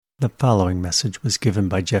The following message was given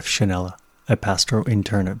by Jeff Schinella, a pastoral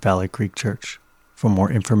intern at Valley Creek Church. For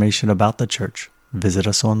more information about the church, visit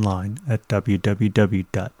us online at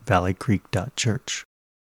www.valleycreek.church.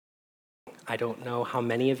 I don't know how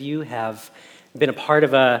many of you have been a part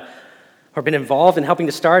of or been involved in helping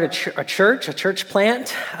to start a church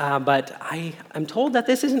plant, but I'm told that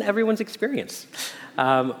this isn't everyone's experience.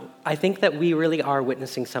 I think that we really are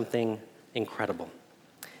witnessing something incredible,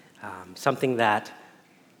 something that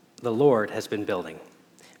the Lord has been building.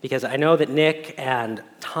 Because I know that Nick and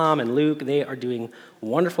Tom and Luke, they are doing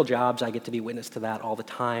wonderful jobs. I get to be witness to that all the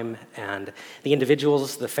time. And the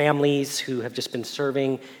individuals, the families who have just been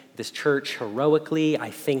serving this church heroically.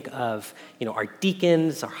 I think of, our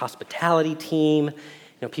deacons, our hospitality team,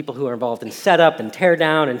 people who are involved in setup and tear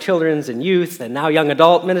down and children's and youth and now young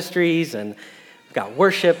adult ministries. And we've got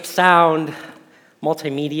worship, sound,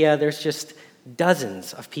 multimedia. There's just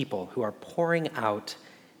dozens of people who are pouring out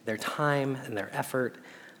their time and their effort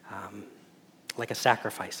like a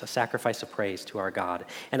sacrifice of praise to our God.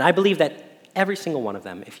 And I believe that every single one of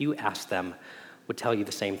them, if you asked them, would tell you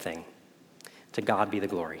the same thing. To God be the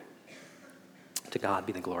glory. To God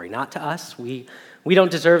be the glory. Not to us. We don't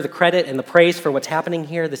deserve the credit and the praise for what's happening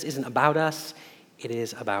here. This isn't about us. It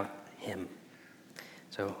is about Him.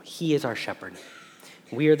 So He is our shepherd.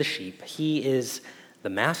 We are the sheep. He is the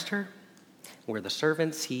master. We're the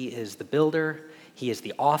servants. He is the builder. He is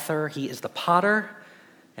the author. He is the potter.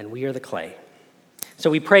 And we are the clay.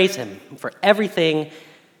 So we praise Him for everything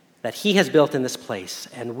that He has built in this place.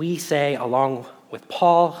 And we say, along with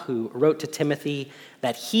Paul, who wrote to Timothy,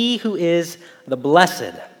 that He who is the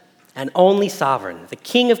blessed and only sovereign, the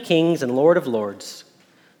King of kings and Lord of lords,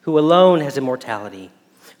 who alone has immortality,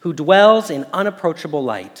 who dwells in unapproachable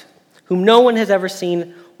light, whom no one has ever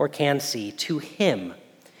seen or can see, to Him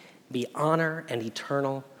be honor and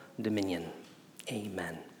eternal dominion.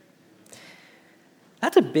 Amen.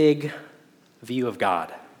 That's a big view of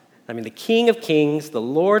God. I mean, the King of kings, the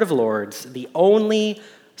Lord of lords, the only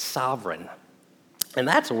sovereign. And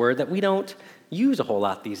that's a word that we don't use a whole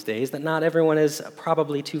lot these days, that not everyone is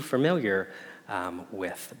probably too familiar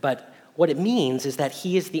with. But what it means is that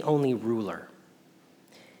He is the only ruler.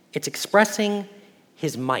 It's expressing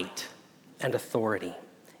His might and authority.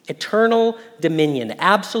 Eternal dominion,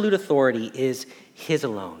 absolute authority is His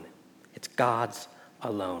alone. It's God's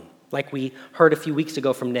alone. Like we heard a few weeks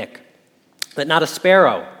ago from Nick, that not a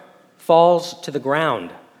sparrow falls to the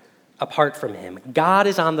ground apart from Him. God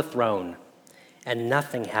is on the throne, and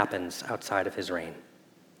nothing happens outside of His reign.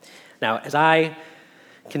 Now, as I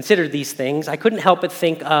considered these things, I couldn't help but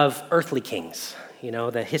think of earthly kings,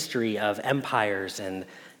 the history of empires and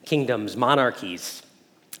kingdoms, monarchies,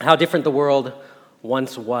 how different the world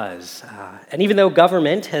once was. And even though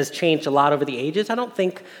government has changed a lot over the ages, I don't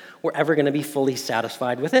think we're ever going to be fully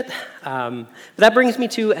satisfied with it. But that brings me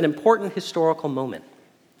to an important historical moment.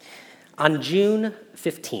 On June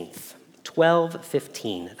 15th,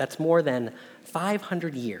 1215, that's more than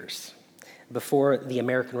 500 years before the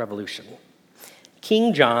American Revolution,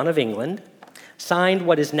 King John of England signed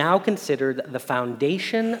what is now considered the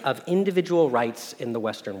foundation of individual rights in the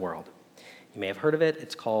Western world. You may have heard of it.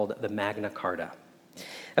 It's called the Magna Carta.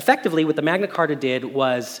 Effectively, what the Magna Carta did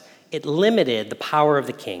was it limited the power of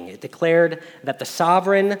the king. It declared that the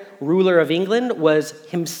sovereign ruler of England was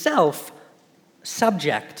himself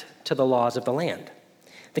subject to the laws of the land.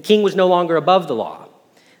 The king was no longer above the law,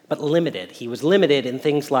 but limited. He was limited in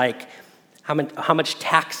things like how much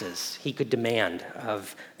taxes he could demand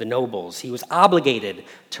of the nobles. He was obligated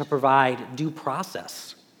to provide due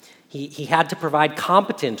process. He had to provide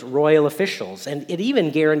competent royal officials, and it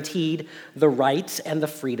even guaranteed the rights and the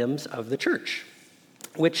freedoms of the church,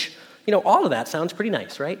 which, all of that sounds pretty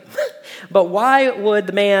nice, right? But why would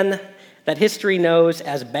the man that history knows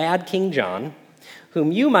as Bad King John,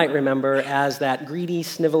 whom you might remember as that greedy,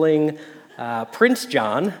 sniveling Prince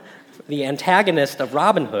John, the antagonist of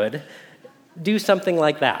Robin Hood, do something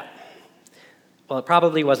like that? Well, it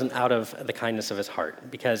probably wasn't out of the kindness of his heart,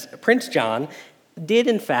 because Prince John did,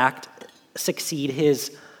 in fact, succeed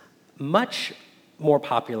his much more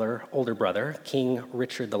popular older brother, King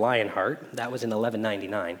Richard the Lionheart. That was in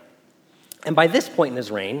 1199. And by this point in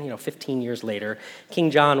his reign, 15 years later,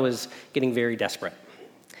 King John was getting very desperate.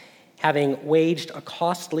 Having waged a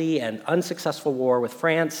costly and unsuccessful war with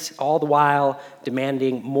France, all the while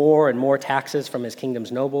demanding more and more taxes from his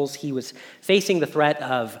kingdom's nobles, he was facing the threat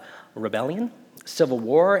of rebellion, civil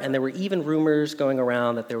war, and there were even rumors going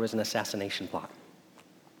around that there was an assassination plot.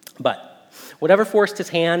 But whatever forced his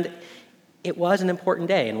hand, it was an important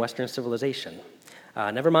day in Western civilization.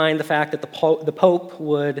 Never mind the fact that the Pope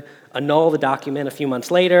would annul the document a few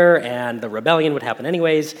months later and the rebellion would happen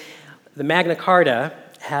anyways. The Magna Carta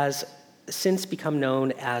has since become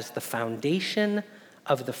known as the foundation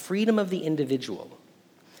of the freedom of the individual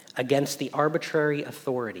against the arbitrary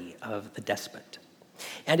authority of the despot.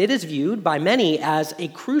 And it is viewed by many as a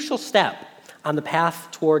crucial step on the path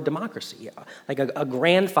toward democracy, like a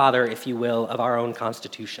grandfather, if you will, of our own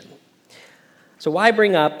Constitution. So why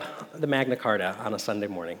bring up the Magna Carta on a Sunday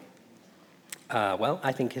morning? Well,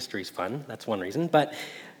 I think history's fun. That's one reason. But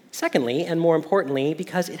secondly, and more importantly,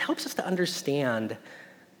 because it helps us to understand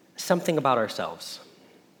something about ourselves,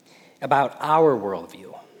 about our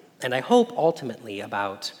worldview, and I hope ultimately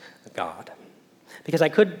about God. Because I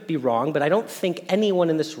could be wrong, but I don't think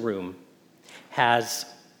anyone in this room has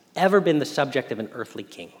ever been the subject of an earthly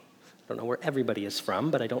king. I don't know where everybody is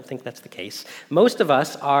from, but I don't think that's the case. Most of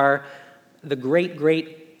us are the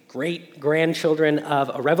great-great-great-grandchildren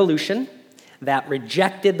of a revolution that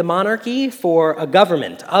rejected the monarchy for a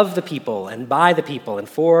government of the people and by the people and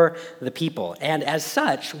for the people. And as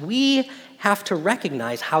such, we have to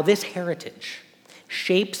recognize how this heritage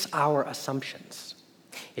shapes our assumptions.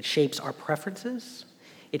 It shapes our preferences.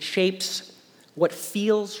 It shapes what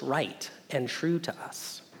feels right and true to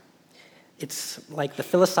us. It's like the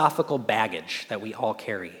philosophical baggage that we all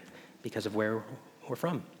carry because of where we're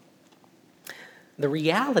from. The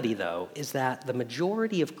reality, though, is that the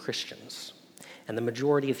majority of Christians and the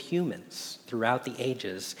majority of humans throughout the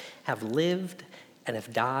ages have lived and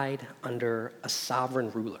have died under a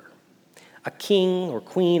sovereign ruler, a king or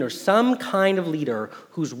queen or some kind of leader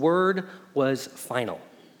whose word was final.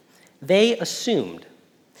 They assumed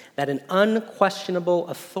that an unquestionable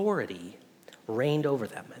authority reigned over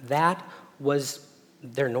them. That was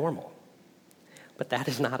their normal. But that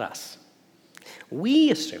is not us. We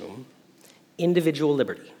assume individual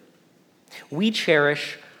liberty. We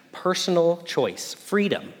cherish personal choice,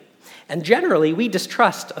 freedom, and generally we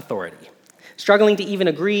distrust authority, struggling to even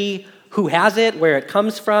agree who has it, where it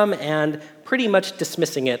comes from, and pretty much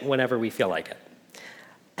dismissing it whenever we feel like it.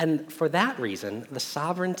 And for that reason, the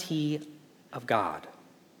sovereignty of God,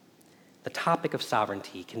 the topic of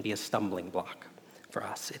sovereignty, can be a stumbling block for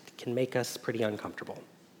us. It can make us pretty uncomfortable.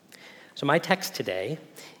 So my text today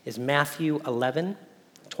is Matthew 11,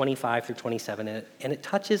 25 through 27, and it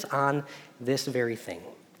touches on this very thing,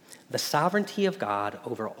 the sovereignty of God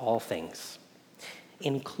over all things,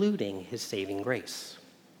 including his saving grace.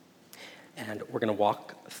 And we're going to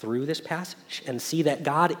walk through this passage and see that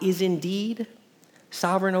God is indeed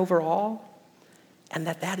sovereign over all, and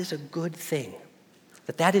that is a good thing,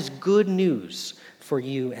 that is good news for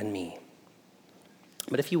you and me.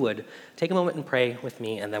 But if you would, take a moment and pray with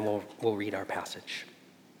me, and then we'll read our passage.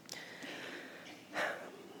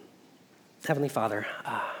 Heavenly Father,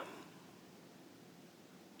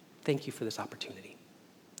 thank you for this opportunity.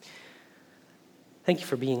 Thank you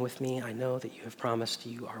for being with me. I know that you have promised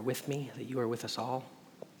you are with me, that you are with us all.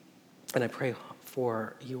 And I pray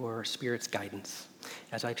for your Spirit's guidance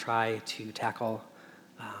as I try to tackle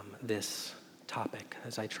this topic,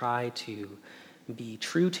 as I try to be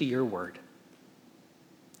true to your word,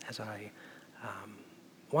 as I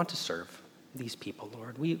want to serve these people,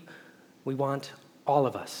 Lord. We want all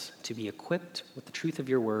of us to be equipped with the truth of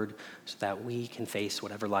your word so that we can face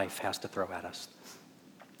whatever life has to throw at us.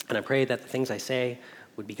 And I pray that the things I say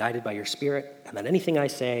would be guided by your Spirit, and that anything I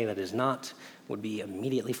say that is not would be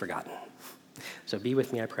immediately forgotten. So be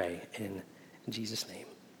with me, I pray, in Jesus' name.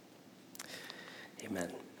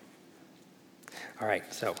 Amen. All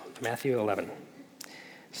right, so Matthew 11,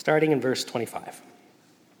 starting in verse 25.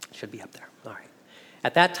 It should be up there. All right.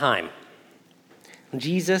 At that time,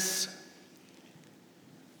 Jesus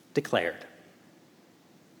declared,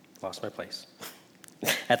 lost my place.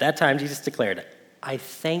 At that time, Jesus declared, I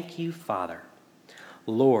thank you, Father,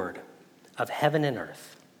 Lord of heaven and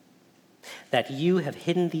earth, that you have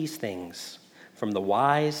hidden these things from the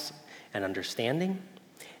wise and understanding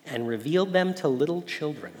and revealed them to little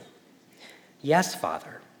children. Yes,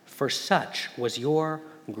 Father, for such was your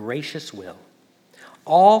gracious will.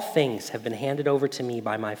 All things have been handed over to me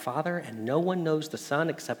by my Father, and no one knows the Son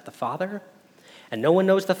except the Father, and no one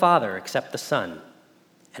knows the Father except the Son,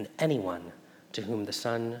 and anyone to whom the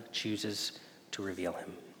Son chooses to reveal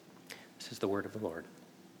him. This is the word of the Lord.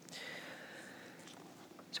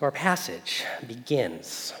 So our passage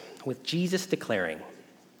begins with Jesus declaring,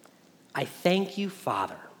 I thank you,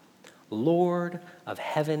 Father, Lord of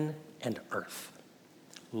heaven and earth.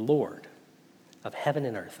 Lord of heaven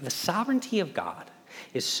and earth. The sovereignty of God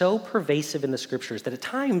is so pervasive in the scriptures that at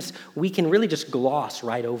times we can really just gloss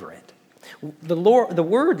right over it. The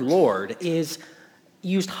word Lord is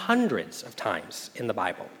used hundreds of times in the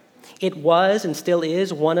Bible. It was and still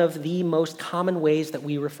is one of the most common ways that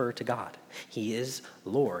we refer to God. He is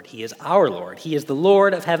Lord. He is our Lord. He is the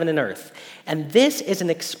Lord of heaven and earth. And this is an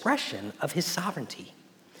expression of his sovereignty,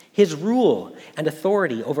 his rule and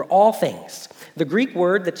authority over all things. The Greek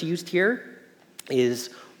word that's used here is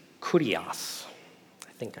kurios.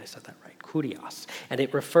 I think I said that right, kurios. And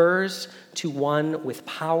it refers to one with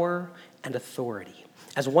power and authority.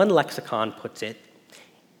 As one lexicon puts it,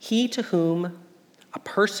 he to whom a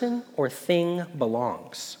person or thing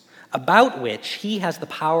belongs, about which he has the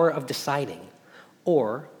power of deciding,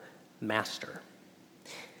 or master.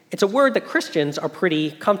 It's a word that Christians are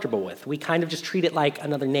pretty comfortable with. We kind of just treat it like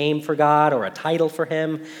another name for God or a title for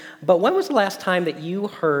him. But when was the last time that you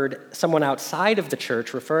heard someone outside of the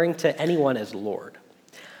church referring to anyone as Lord?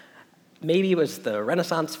 Maybe it was the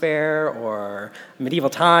Renaissance fair or medieval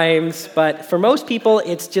times, but for most people,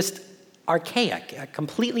 it's just archaic, a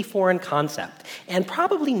completely foreign concept, and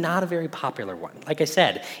probably not a very popular one. Like I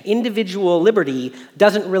said, individual liberty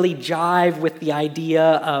doesn't really jive with the idea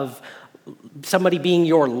of somebody being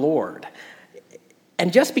your Lord.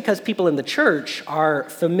 And just because people in the church are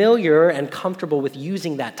familiar and comfortable with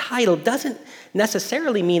using that title doesn't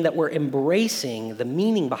necessarily mean that we're embracing the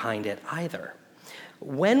meaning behind it either.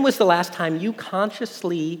 When was the last time you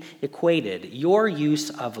consciously equated your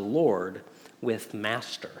use of Lord with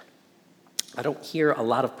master? I don't hear a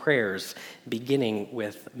lot of prayers beginning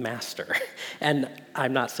with master. And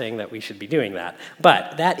I'm not saying that we should be doing that,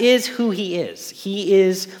 but that is who he is. He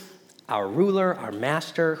is our ruler, our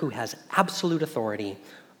master, who has absolute authority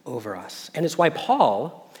over us. And it's why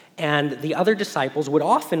Paul and the other disciples would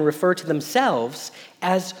often refer to themselves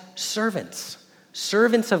as servants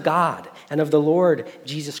of God and of the Lord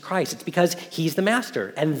Jesus Christ. It's because he's the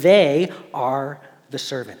master and they are the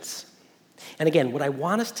servants. And again, what I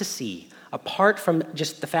want us to see, apart from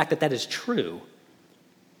just the fact that that is true,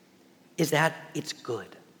 is that it's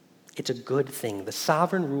good. It's a good thing. The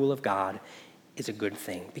sovereign rule of God is a good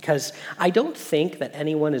thing. Because I don't think that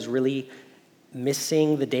anyone is really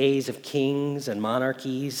missing the days of kings and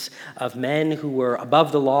monarchies, of men who were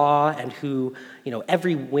above the law and who,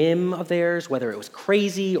 every whim of theirs, whether it was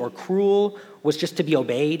crazy or cruel, was just to be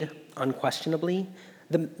obeyed unquestionably.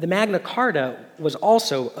 The Magna Carta was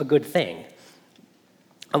also a good thing.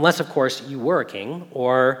 Unless, of course, you were a king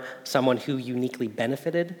or someone who uniquely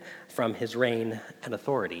benefited from his reign and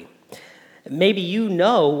authority. Maybe you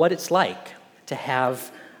know what it's like to have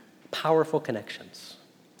powerful connections.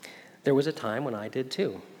 There was a time when I did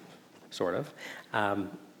too, sort of.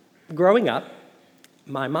 Growing up,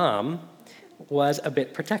 my mom was a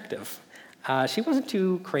bit protective. She wasn't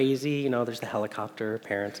too crazy, there's the helicopter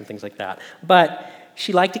parents and things like that. But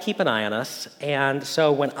she liked to keep an eye on us, and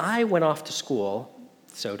so when I went off to school,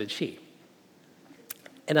 so did she.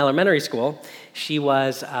 In elementary school, she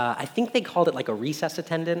was, I think they called it like a recess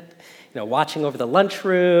attendant, watching over the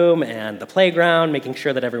lunchroom and the playground, making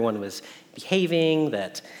sure that everyone was behaving,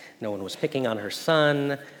 that no one was picking on her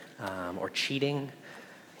son or cheating.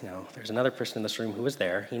 There's another person in this room who was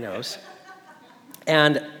there, he knows.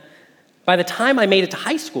 And by the time I made it to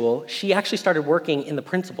high school, she actually started working in the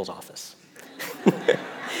principal's office,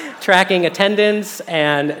 tracking attendance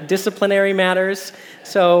and disciplinary matters.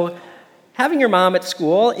 So having your mom at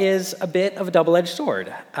school is a bit of a double-edged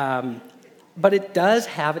sword, but it does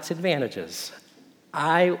have its advantages.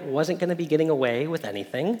 I wasn't going to be getting away with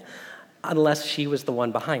anything unless she was the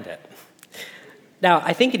one behind it. Now,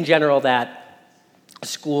 I think in general that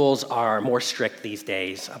schools are more strict these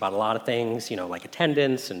days about a lot of things, like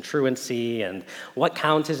attendance and truancy and what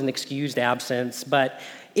counts as an excused absence. But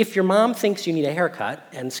if your mom thinks you need a haircut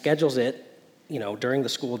and schedules it, during the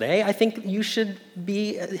school day, I think you should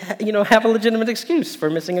be, have a legitimate excuse for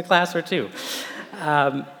missing a class or two.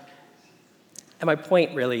 And my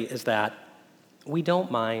point really is that we don't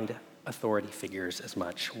mind authority figures as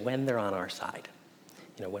much when they're on our side,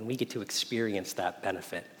 when we get to experience that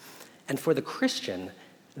benefit. And for the Christian,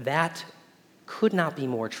 that could not be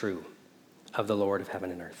more true of the Lord of heaven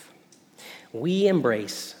and earth. We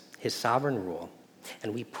embrace his sovereign rule,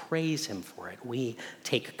 and we praise him for it. We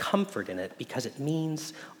take comfort in it because it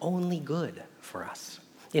means only good for us.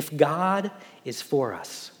 If God is for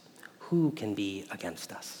us, who can be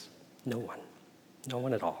against us? No one. No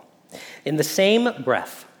one at all. In the same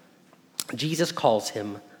breath, Jesus calls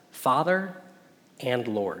him Father and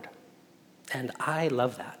Lord. And I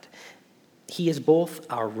love that. He is both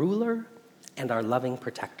our ruler and our loving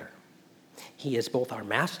protector. He is both our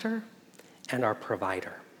master and our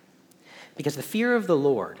provider. Because the fear of the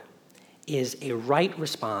Lord is a right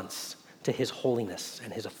response to his holiness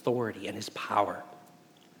and his authority and his power.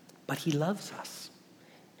 But he loves us.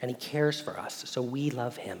 and he cares for us, so we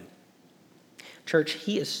love him. Church,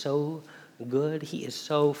 he is so good, he is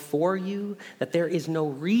so for you, that there is no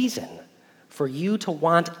reason for you to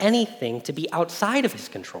want anything to be outside of his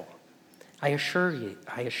control. I assure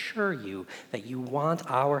you that you want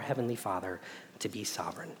our Heavenly Father to be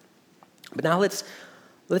sovereign. But now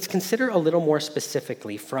let's consider a little more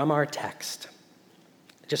specifically from our text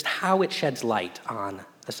just how it sheds light on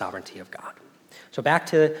the sovereignty of God. So back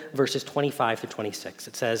to verses 25 to 26.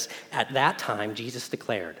 It says, "At that time Jesus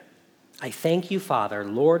declared, 'I thank you, Father,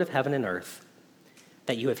 Lord of heaven and earth,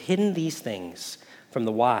 that you have hidden these things from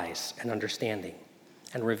the wise and understanding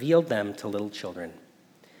and revealed them to little children.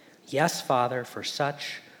 Yes, Father, for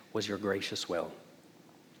such was your gracious will.'"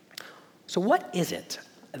 So what is it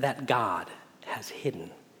that God has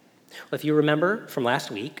hidden? Well, if you remember from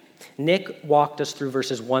last week, Nick walked us through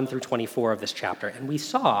verses 1 through 24 of this chapter, and we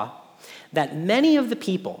saw that many of the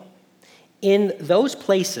people in those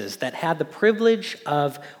places that had the privilege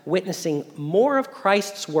of witnessing more of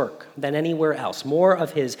Christ's work than anywhere else, more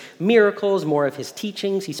of his miracles, more of his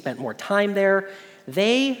teachings, he spent more time there,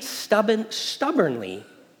 they stubbornly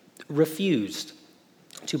refused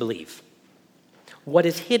to believe. What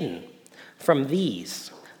is hidden from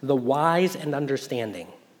these, the wise and understanding,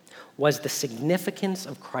 was the significance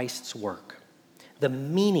of Christ's work, the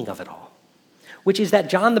meaning of it all, which is that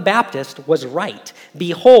John the Baptist was right.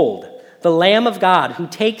 Behold, the Lamb of God who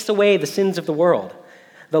takes away the sins of the world.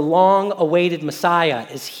 The long-awaited Messiah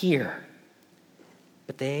is here.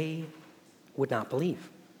 But they would not believe.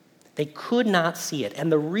 They could not see it.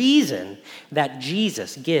 And the reason that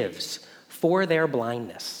Jesus gives for their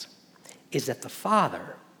blindness is that the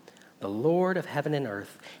Father, the Lord of heaven and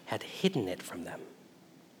earth, had hidden it from them.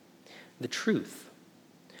 The truth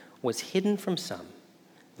was hidden from some,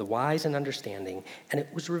 the wise and understanding, and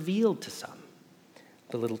it was revealed to some,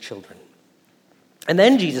 the little children. And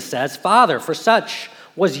then Jesus says, "Father, for such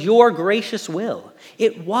was your gracious will."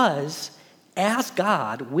 It was as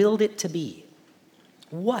God willed it to be.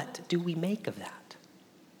 What do we make of that?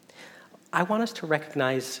 I want us to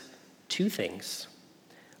recognize two things,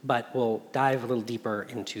 but we'll dive a little deeper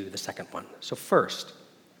into the second one. So first,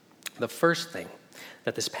 the first thing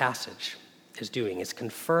that this passage is doing is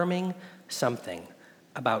confirming something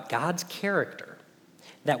about God's character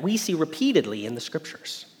that we see repeatedly in the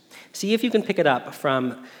scriptures. See if you can pick it up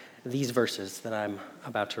from these verses that I'm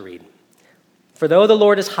about to read. "For though the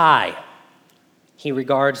Lord is high, he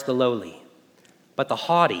regards the lowly, but the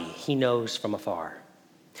haughty he knows from afar.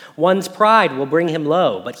 One's pride will bring him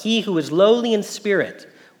low, but he who is lowly in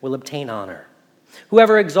spirit will obtain honor.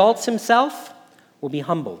 Whoever exalts himself will be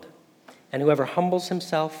humbled, and whoever humbles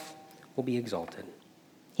himself will be exalted.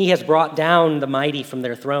 He has brought down the mighty from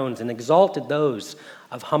their thrones and exalted those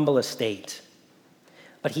of humble estate.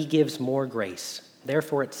 But he gives more grace.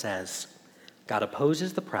 Therefore it says, God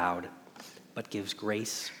opposes the proud, but gives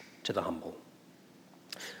grace to the humble."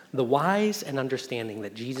 The wise and understanding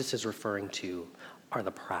that Jesus is referring to are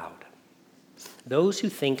the proud. Those who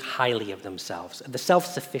think highly of themselves, the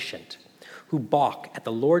self-sufficient, who balk at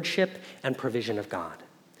the lordship and provision of God.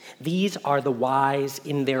 These are the wise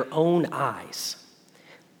in their own eyes.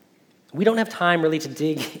 We don't have time really to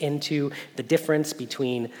dig into the difference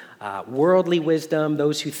between worldly wisdom,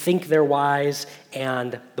 those who think they're wise,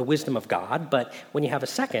 and the wisdom of God. But when you have a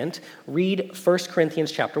second, read 1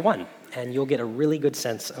 Corinthians chapter 1, and you'll get a really good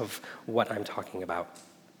sense of what I'm talking about.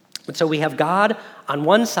 And so we have God on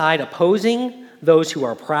one side opposing those who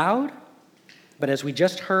are proud, but as we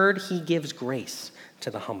just heard, he gives grace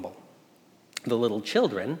to the humble. The little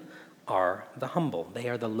children are the humble. They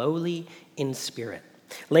are the lowly in spirit.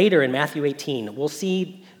 Later in Matthew 18, we'll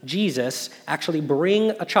see Jesus actually bring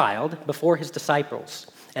a child before his disciples,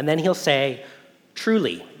 and then he'll say,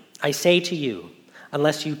 "Truly, I say to you,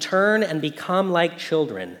 unless you turn and become like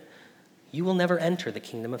children, you will never enter the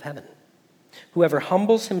kingdom of heaven. Whoever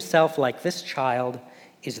humbles himself like this child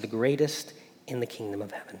is the greatest in the kingdom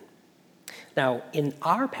of heaven." Now, in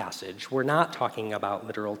our passage, we're not talking about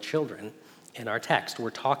literal children in our text. We're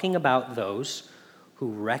talking about those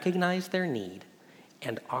who recognize their need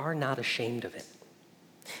and are not ashamed of it.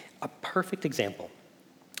 A perfect example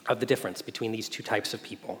of the difference between these two types of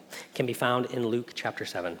people can be found in Luke chapter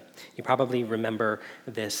 7. You probably remember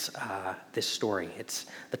this story. It's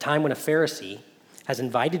the time when a Pharisee has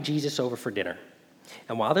invited Jesus over for dinner.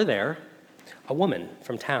 And while they're there, a woman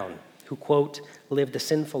from town who, quote, lived a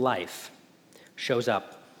sinful life shows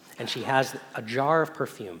up, and she has a jar of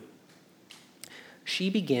perfume. She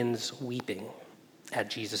begins weeping at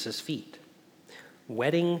Jesus' feet,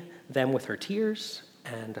 wetting them with her tears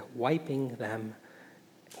and wiping them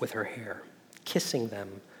with her hair, kissing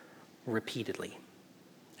them repeatedly.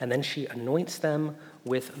 and then she anoints them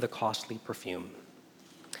with the costly perfume.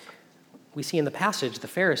 We see in the passage the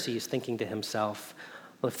Pharisee is thinking to himself,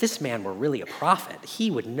 well, if this man were really a prophet,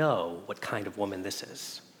 he would know what kind of woman this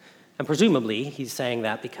is. And presumably, he's saying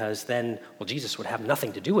that because then, well, Jesus would have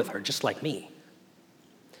nothing to do with her, just like me.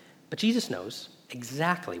 But Jesus knows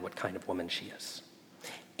exactly what kind of woman she is.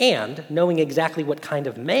 And knowing exactly what kind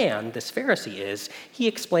of man this Pharisee is, he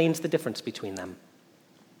explains the difference between them.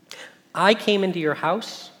 I came into your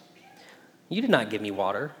house. You did not give me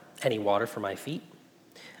any water for my feet,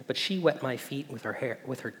 but she wet my feet with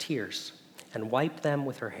her tears, and wiped them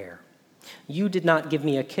with her hair. You did not give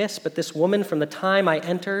me a kiss, but this woman from the time I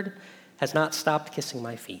entered has not stopped kissing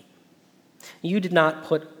my feet. You did not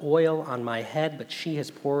put oil on my head, but she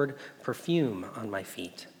has poured perfume on my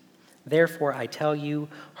feet. Therefore, I tell you,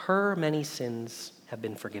 her many sins have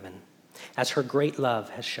been forgiven, as her great love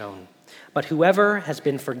has shown. But whoever has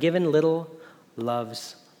been forgiven little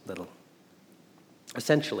loves little.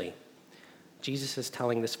 Essentially, Jesus is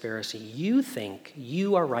telling this Pharisee, you think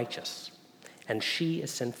you are righteous, and she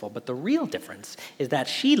is sinful. But the real difference is that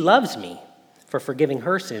she loves me for forgiving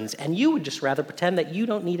her sins, and you would just rather pretend that you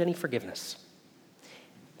don't need any forgiveness.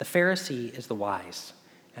 The Pharisee is the wise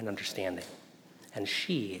and understanding, and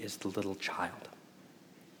she is the little child.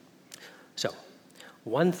 So,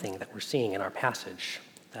 one thing that we're seeing in our passage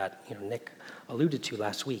that Nick alluded to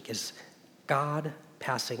last week is God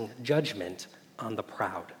passing judgment on the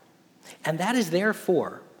proud. And that is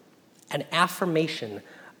therefore an affirmation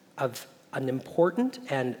of an important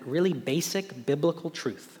and really basic biblical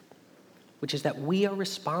truth, which is that we are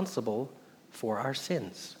responsible for our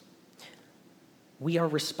sins. We are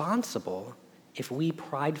responsible if we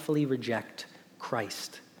pridefully reject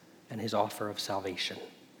Christ and his offer of salvation.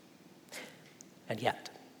 And yet,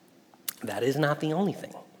 that is not the only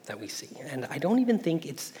thing that we see. And I don't even think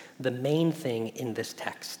it's the main thing in this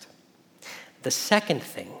text. The second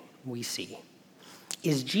thing we see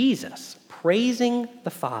is Jesus praising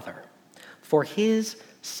the Father for his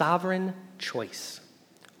sovereign choice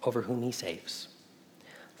over whom he saves.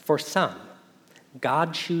 For some,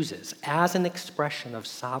 God chooses, as an expression of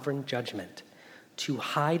sovereign judgment, to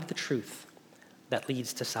hide the truth that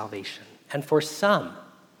leads to salvation. And for some,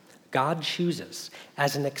 God chooses,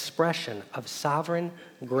 as an expression of sovereign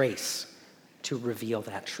grace, to reveal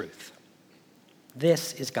that truth.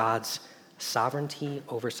 This is God's sovereignty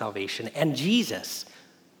over salvation, and Jesus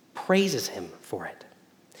praises him for it.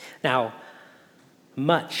 Now,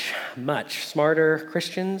 much smarter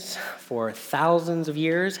Christians for thousands of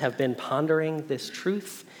years have been pondering this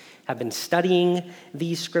truth, have been studying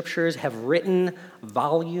these scriptures, have written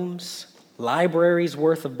volumes, libraries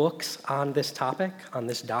worth of books on this topic, on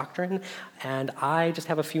this doctrine, and I just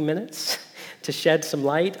have a few minutes to shed some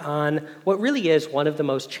light on what really is one of the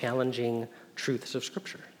most challenging truths of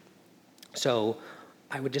Scripture. So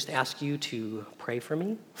I would just ask you to pray for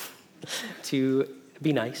me, to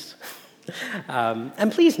be nice.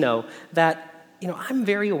 And please know that, I'm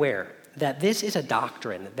very aware that this is a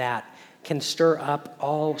doctrine that can stir up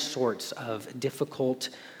all sorts of difficult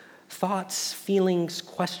thoughts, feelings,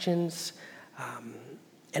 questions.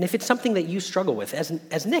 And if it's something that you struggle with,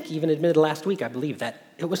 as Nick even admitted last week, I believe, that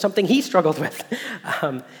it was something he struggled with.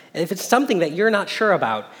 And if it's something that you're not sure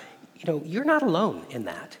about, you're not alone in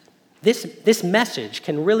that. This message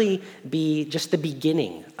can really be just the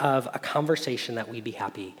beginning of a conversation that we'd be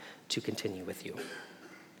happy to continue with you.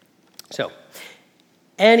 So,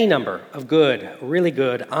 any number of good, really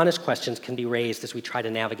good, honest questions can be raised as we try to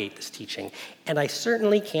navigate this teaching. And I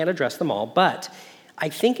certainly can't address them all, but I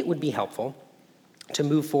think it would be helpful to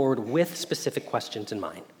move forward with specific questions in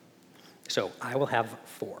mind. So I will have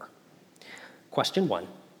 4. Question 1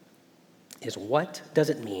 is, what does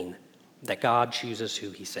it mean that God chooses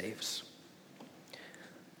who he saves?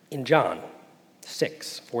 In John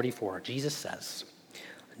 6:44, Jesus says,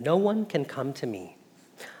 "No one can come to me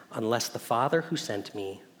unless the Father who sent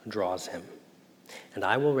me draws him, and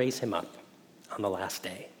I will raise him up on the last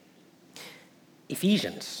day."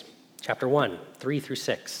 Ephesians chapter 1,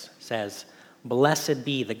 3-6 says, "Blessed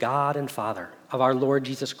be the God and Father of our Lord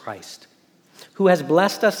Jesus Christ, who has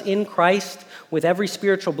blessed us in Christ with every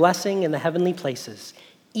spiritual blessing in the heavenly places,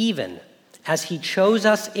 even as he chose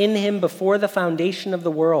us in him before the foundation of the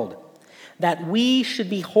world, that we should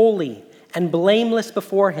be holy and blameless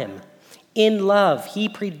before him. In love, he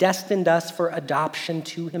predestined us for adoption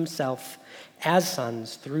to himself as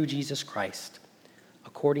sons through Jesus Christ,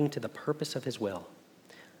 according to the purpose of his will,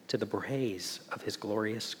 to the praise of his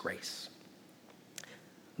glorious grace."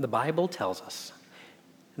 The Bible tells us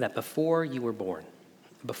that before you were born,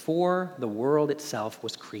 before the world itself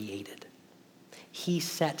was created, he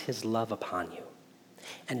set his love upon you.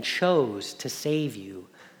 and chose to save you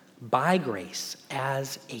by grace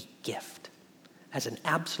as a gift, as an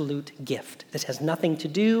absolute gift. This has nothing to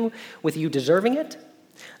do with you deserving it.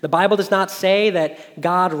 The Bible does not say that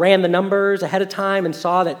God ran the numbers ahead of time and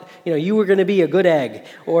saw that, you were going to be a good egg,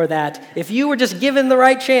 or that if you were just given the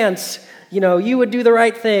right chance, you would do the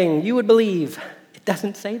right thing, you would believe. It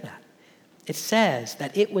doesn't say that. It says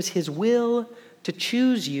that it was his will to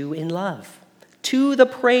choose you in love, to the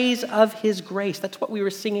praise of his grace. That's what we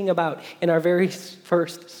were singing about in our very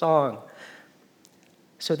first song.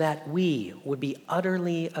 So that we would be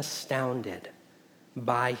utterly astounded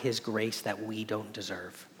by his grace that we don't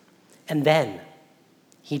deserve. And then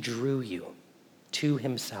he drew you to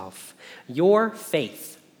himself. Your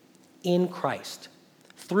faith in Christ,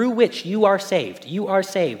 through which you are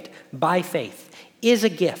saved by faith, is a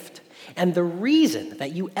gift. And the reason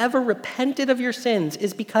that you ever repented of your sins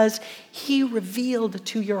is because he revealed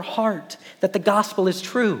to your heart that the gospel is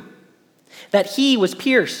true, that he was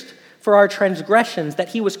pierced for our transgressions, that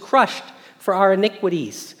he was crushed for our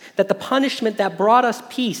iniquities, that the punishment that brought us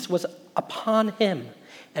peace was upon him,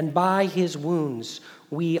 and by his wounds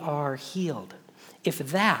we are healed. If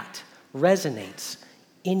that resonates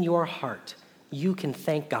in your heart, you can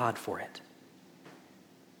thank God for it.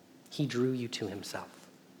 He drew you to himself.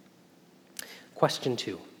 Question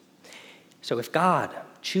 2. So if God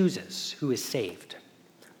chooses who is saved,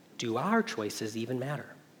 do our choices even matter?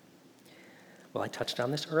 Well, I touched on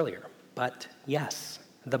this earlier, but yes,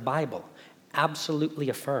 the Bible absolutely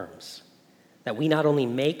affirms that we not only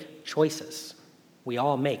make choices, we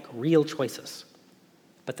all make real choices,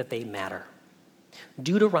 but that they matter.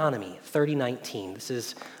 Deuteronomy 30:19, this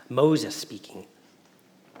is Moses speaking.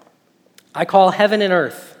 I call heaven and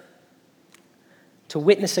earth to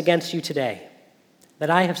witness against you today that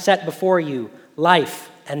I have set before you life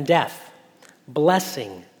and death,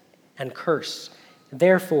 blessing and curse.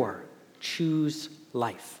 Therefore, choose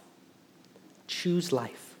life. Choose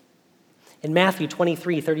life. In Matthew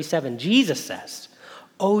 23:37, Jesus says,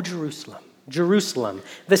 O Jerusalem, Jerusalem,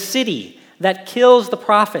 the city that kills the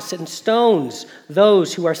prophets and stones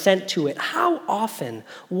those who are sent to it. How often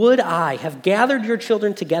would I have gathered your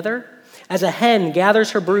children together as a hen gathers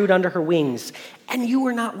her brood under her wings, and you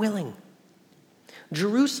were not willing?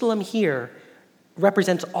 Jerusalem here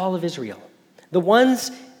represents all of Israel. The ones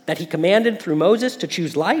that he commanded through Moses to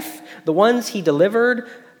choose life, the ones he delivered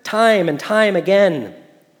time and time again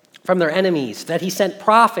from their enemies, that he sent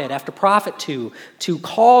prophet after prophet to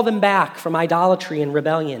call them back from idolatry and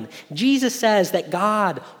rebellion. Jesus says that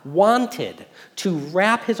God wanted to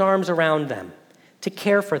wrap his arms around them, to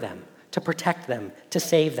care for them, to protect them, to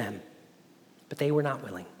save them. But they were not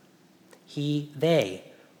willing. They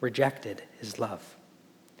rejected his love.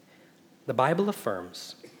 The Bible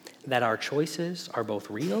affirms that our choices are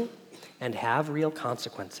both real and have real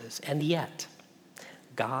consequences, and yet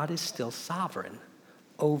God is still sovereign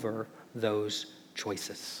over those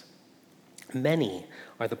choices. Many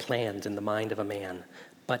are the plans in the mind of a man,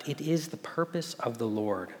 but it is the purpose of the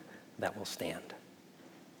Lord that will stand.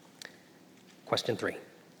 Question 3.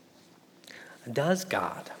 Does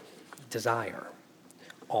God desire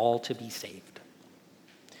all to be saved?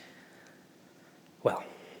 Well,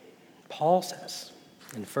 Paul says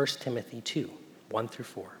in 1 Timothy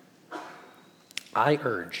 2:1-4, I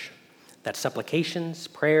urge that supplications,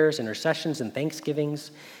 prayers, intercessions, and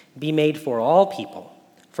thanksgivings be made for all people,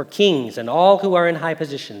 for kings and all who are in high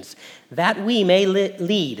positions, that we may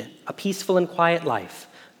lead a peaceful and quiet life,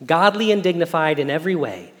 godly and dignified in every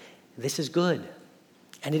way. This is good,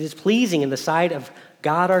 and it is pleasing in the sight of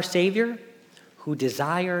God our Savior, who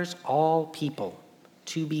desires all people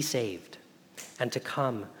to be saved and to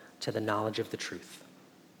come to the knowledge of the truth.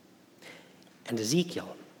 And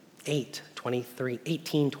Ezekiel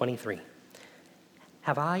 18:23.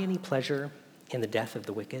 Have I any pleasure in the death of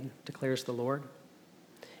the wicked, declares the Lord,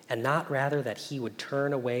 and not rather that he would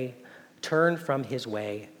turn from his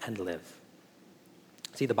way and live?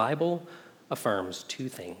 See, the Bible affirms two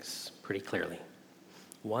things pretty clearly.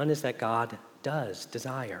 One is that God does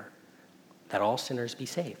desire that all sinners be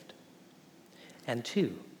saved. And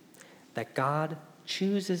two, that God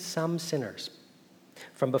chooses some sinners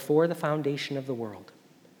from before the foundation of the world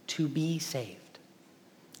to be saved.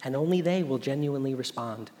 And only they will genuinely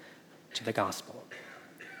respond to the gospel.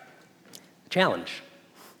 The challenge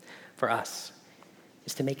for us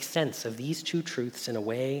is to make sense of these two truths in a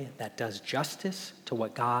way that does justice to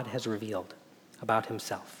what God has revealed about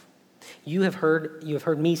himself. You have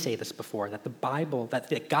heard me say this before, that the Bible,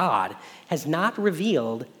 that God has not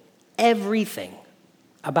revealed everything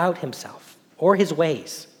about himself or his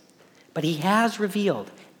ways, but he has revealed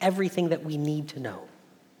everything that we need to know.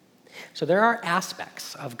 So there are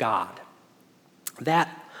aspects of God that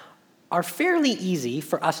are fairly easy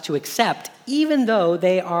for us to accept, even though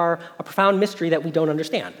they are a profound mystery that we don't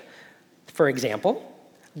understand. For example,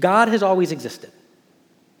 God has always existed.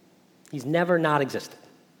 He's never not existed.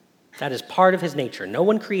 That is part of his nature. No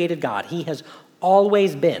one created God. He has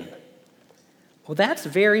always been. Well, that's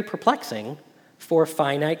very perplexing for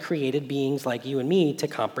finite created beings like you and me to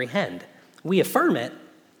comprehend. We affirm it,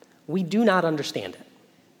 we do not understand it.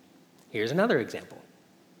 Here's another example.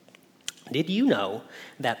 Did you know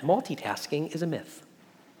that multitasking is a myth?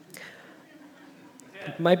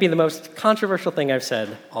 It might be the most controversial thing I've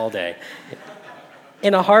said all day.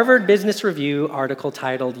 In a Harvard Business Review article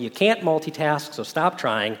titled, "You Can't Multitask, So Stop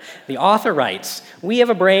Trying," the author writes, "We have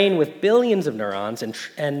a brain with billions of neurons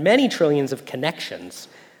and many trillions of connections,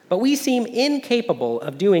 but we seem incapable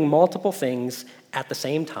of doing multiple things at the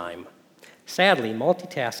same time. Sadly,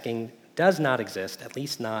 multitasking does not exist, at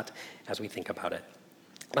least not as we think about it."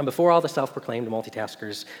 And before all the self-proclaimed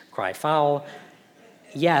multitaskers cry foul,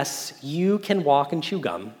 yes, you can walk and chew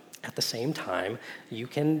gum at the same time. You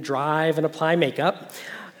can drive and apply makeup.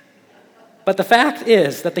 But the fact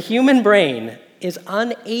is that the human brain is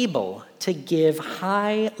unable to give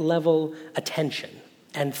high-level attention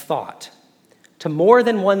and thought to more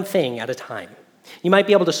than one thing at a time. You might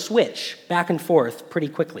be able to switch back and forth pretty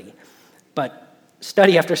quickly, but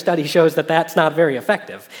study after study shows that that's not very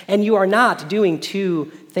effective. And you are not doing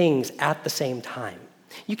two things at the same time.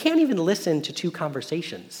 You can't even listen to two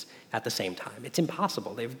conversations at the same time. It's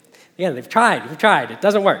impossible. They've tried. It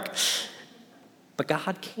doesn't work. But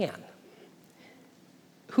God can.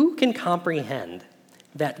 Who can comprehend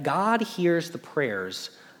that God hears the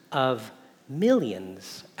prayers of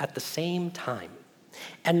millions at the same time?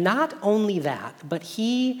 And not only that, but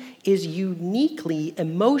he is uniquely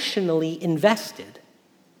emotionally invested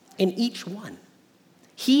in each one.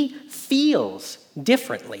 He feels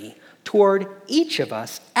differently toward each of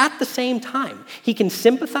us at the same time. He can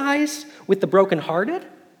sympathize with the brokenhearted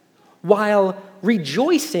while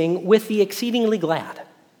rejoicing with the exceedingly glad.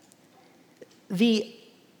 The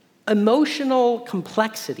emotional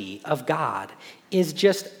complexity of God is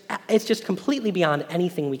just completely beyond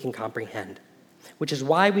anything we can comprehend, which is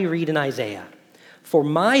why we read in Isaiah, "For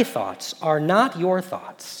my thoughts are not your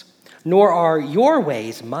thoughts, nor are your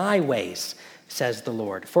ways my ways, says the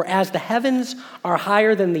Lord. For as the heavens are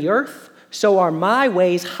higher than the earth, so are my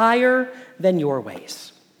ways higher than your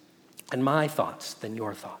ways, and my thoughts than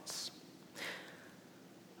your thoughts."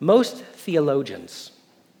 Most theologians,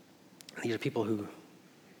 these are people who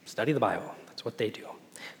study the Bible, that's what they do,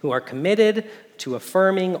 who are committed to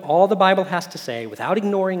affirming all the Bible has to say without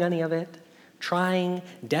ignoring any of it, trying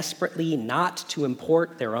desperately not to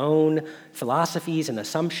import their own philosophies and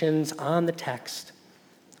assumptions on the text,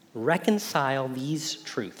 reconcile these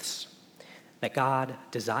truths: that God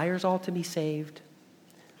desires all to be saved,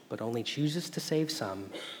 but only chooses to save some,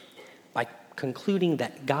 by concluding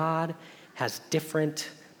that God has different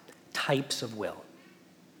types of will,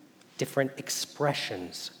 different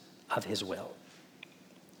expressions of his will.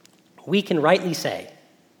 We can rightly say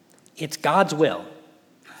it's God's will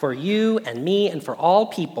for you and me and for all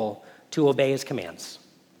people to obey his commands,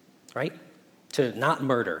 right? To not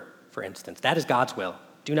murder, for instance. That is God's will.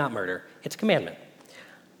 Do not murder. It's a commandment.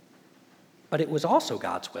 But it was also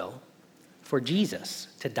God's will for Jesus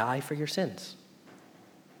to die for your sins.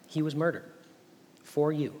 He was murdered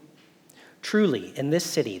for you. Truly, in this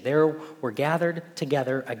city, there were gathered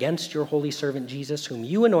together against your holy servant Jesus, whom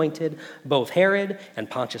you anointed, both Herod and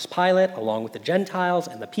Pontius Pilate, along with the Gentiles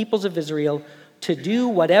and the peoples of Israel, to do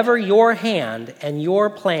whatever your hand and your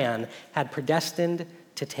plan had predestined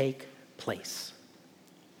to take place.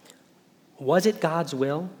 Was it God's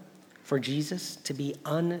will for Jesus to be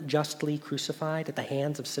unjustly crucified at the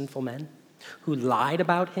hands of sinful men who lied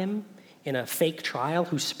about him in a fake trial,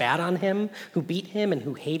 who spat on him, who beat him, and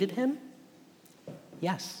who hated him?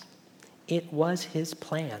 Yes, it was his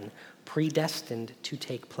plan, predestined to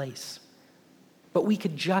take place. But we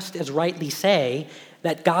could just as rightly say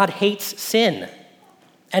that God hates sin,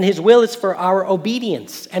 and his will is for our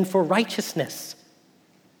obedience and for righteousness.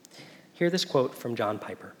 Hear this quote from John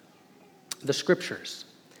Piper. "The scriptures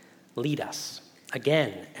lead us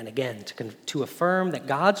again and again to affirm that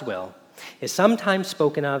God's will is sometimes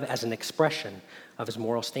spoken of as an expression of his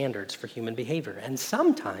moral standards for human behavior, and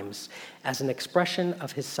sometimes as an expression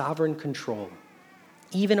of his sovereign control,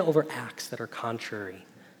 even over acts that are contrary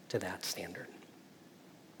to that standard.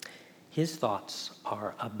 His thoughts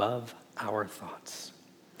are above our thoughts."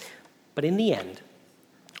 But in the end,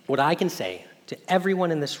 what I can say to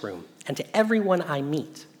everyone in this room and to everyone I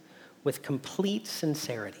meet with complete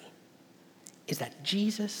sincerity is that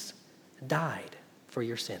Jesus died for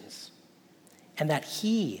your sins, and that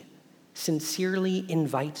he sincerely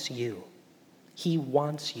invites you. He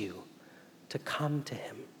wants you to come to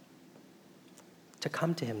him. To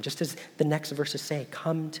come to him, just as the next verses say,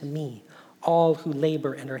 "Come to me, all who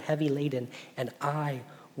labor and are heavy laden, and I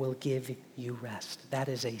will give you rest." That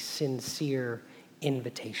is a sincere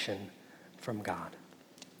invitation from God.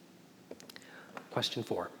 Question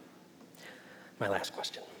 4, my last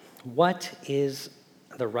question. What is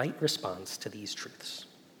the right response to these truths?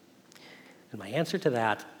 And my answer to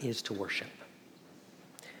that is to worship.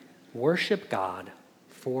 Worship God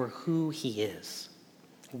for who he is.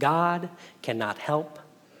 God cannot help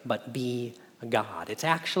but be God. It's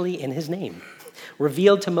actually in his name.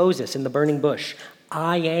 Revealed to Moses in the burning bush,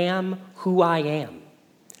 "I am who I am.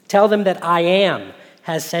 Tell them that I am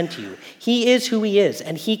has sent you." He is who he is,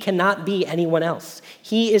 and he cannot be anyone else.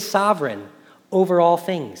 He is sovereign over all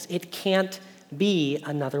things. It can't be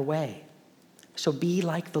another way. So be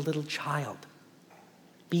like the little child.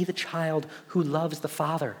 Be the child who loves the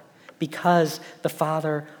Father because the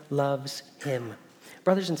Father loves him.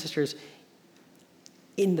 Brothers and sisters,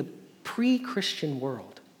 in the pre-Christian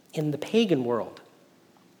world, in the pagan world,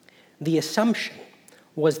 the assumption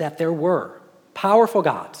was that there were powerful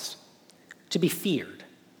gods to be feared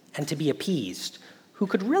and to be appeased who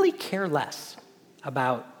could really care less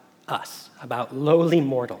about us, about lowly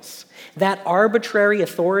mortals. That arbitrary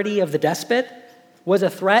authority of the despot was a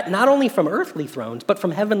threat not only from earthly thrones, but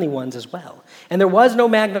from heavenly ones as well. And there was no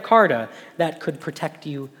Magna Carta that could protect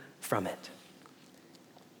you from it.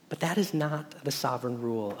 But that is not the sovereign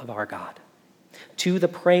rule of our God. To the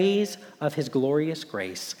praise of his glorious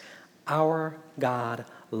grace, our God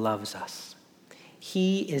loves us.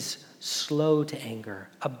 He is slow to anger,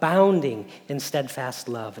 abounding in steadfast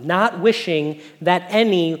love, not wishing that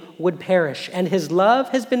any would perish. And his love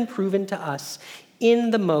has been proven to us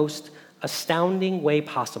in the most astounding way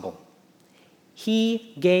possible.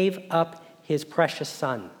 He gave up his precious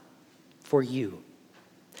Son for you.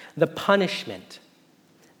 The punishment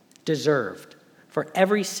deserved for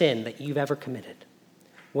every sin that you've ever committed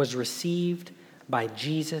was received by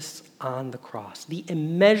Jesus on the cross. The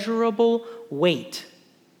immeasurable weight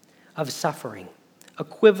of suffering,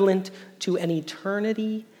 equivalent to an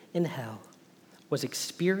eternity in hell, was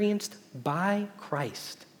experienced by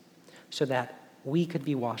Christ so that we could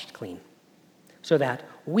be washed clean, so that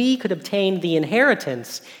we could obtain the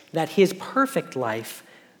inheritance that his perfect life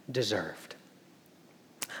deserved.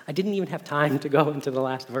 I didn't even have time to go into the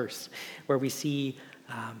last verse where we see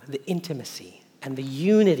the intimacy and the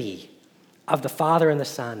unity of the Father and the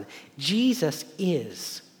Son. Jesus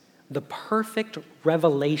is the perfect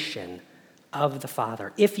revelation of the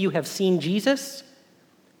Father. If you have seen Jesus,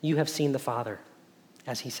 you have seen the Father,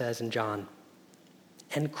 as he says in John.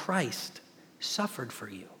 And Christ suffered for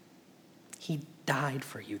you. He died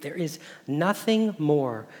for you. There is nothing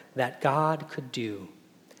more that God could do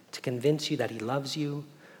to convince you that he loves you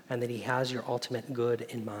and that he has your ultimate good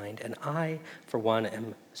in mind. And I, for one,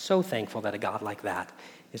 am so thankful that a God like that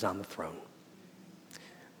is on the throne.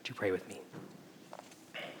 Would you pray with me?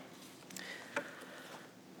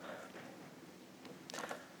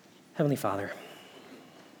 Heavenly Father,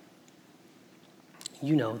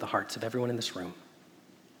 you know the hearts of everyone in this room.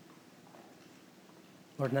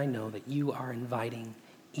 Lord, and I know that you are inviting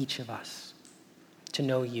each of us to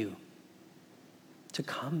know you, to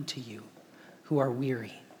come to you who are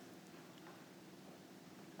weary.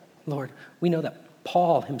 Lord, we know that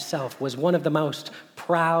Paul himself was one of the most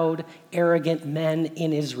proud, arrogant men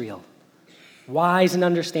in Israel, wise and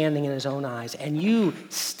understanding in his own eyes, and you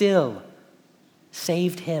still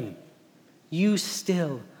saved him. You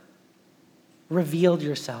still revealed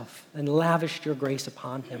yourself and lavished your grace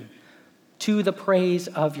upon him to the praise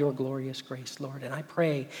of your glorious grace, Lord. And I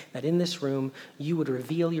pray that in this room you would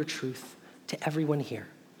reveal your truth to everyone here,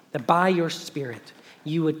 that by your Spirit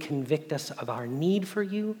you would convict us of our need for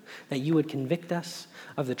you, that you would convict us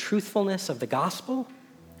of the truthfulness of the gospel,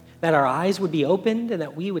 that our eyes would be opened and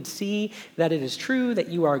that we would see that it is true, that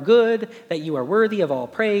you are good, that you are worthy of all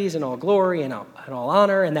praise and all glory and all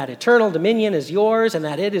honor, and that eternal dominion is yours and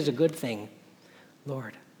that it is a good thing.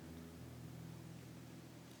 Lord,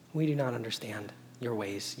 we do not understand your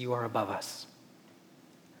ways. You are above us.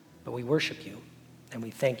 But we worship you and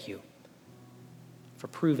we thank you for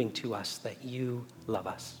proving to us that you love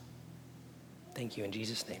us. Thank you in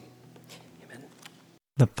Jesus' name. Amen.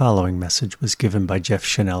 The following message was given by Jeff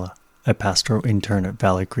Schinella, a pastoral intern at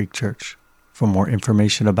Valley Creek Church. For more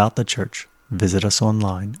information about the church, visit us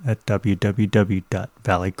online at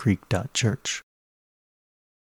www.valleycreek.church.